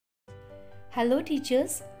Hello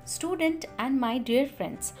teachers, student and my dear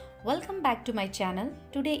friends. Welcome back to my channel.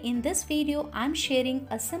 Today in this video I am sharing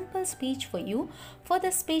a simple speech for you for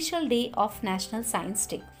the special day of National Science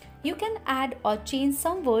Day. You can add or change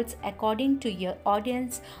some words according to your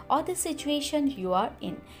audience or the situation you are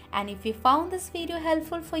in. And if you found this video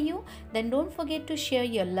helpful for you, then don't forget to share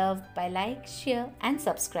your love by like, share and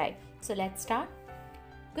subscribe. So let's start.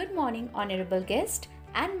 Good morning, honorable guest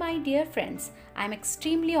and my dear friends. I am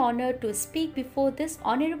extremely honored to speak before this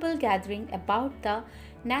honorable gathering about the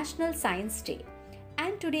National Science Day.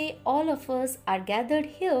 And today all of us are gathered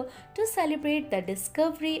here to celebrate the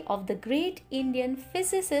discovery of the great Indian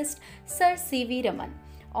physicist Sir C.V. Raman.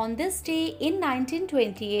 On this day in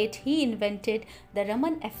 1928, he invented the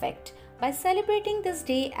Raman effect. By celebrating this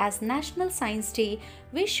day as National Science Day,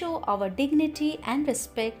 we show our dignity and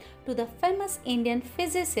respect to the famous Indian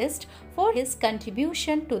physicist for his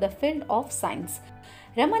contribution to the field of science.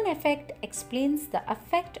 Raman effect explains the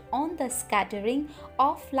effect on the scattering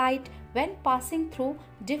of light when passing through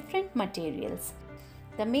different materials.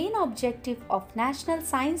 The main objective of National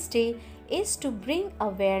Science Day is to bring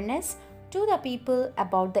awareness to the people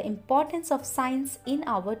about the importance of science in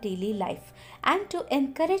our daily life and to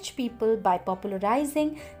encourage people by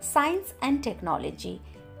popularizing science and technology.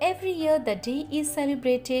 Every year the day is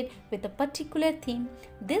celebrated with a particular theme.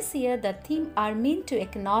 This year the theme are meant to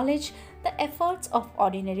acknowledge the efforts of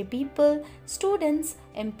ordinary people, students,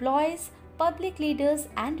 employees, public leaders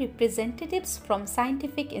and representatives from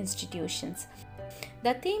scientific institutions.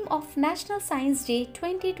 The theme of National Science Day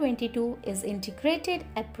 2022 is Integrated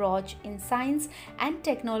Approach in Science and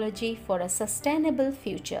Technology for a Sustainable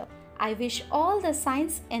Future. I wish all the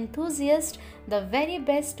science enthusiasts the very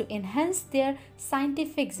best to enhance their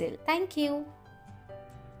scientific zeal. Thank you.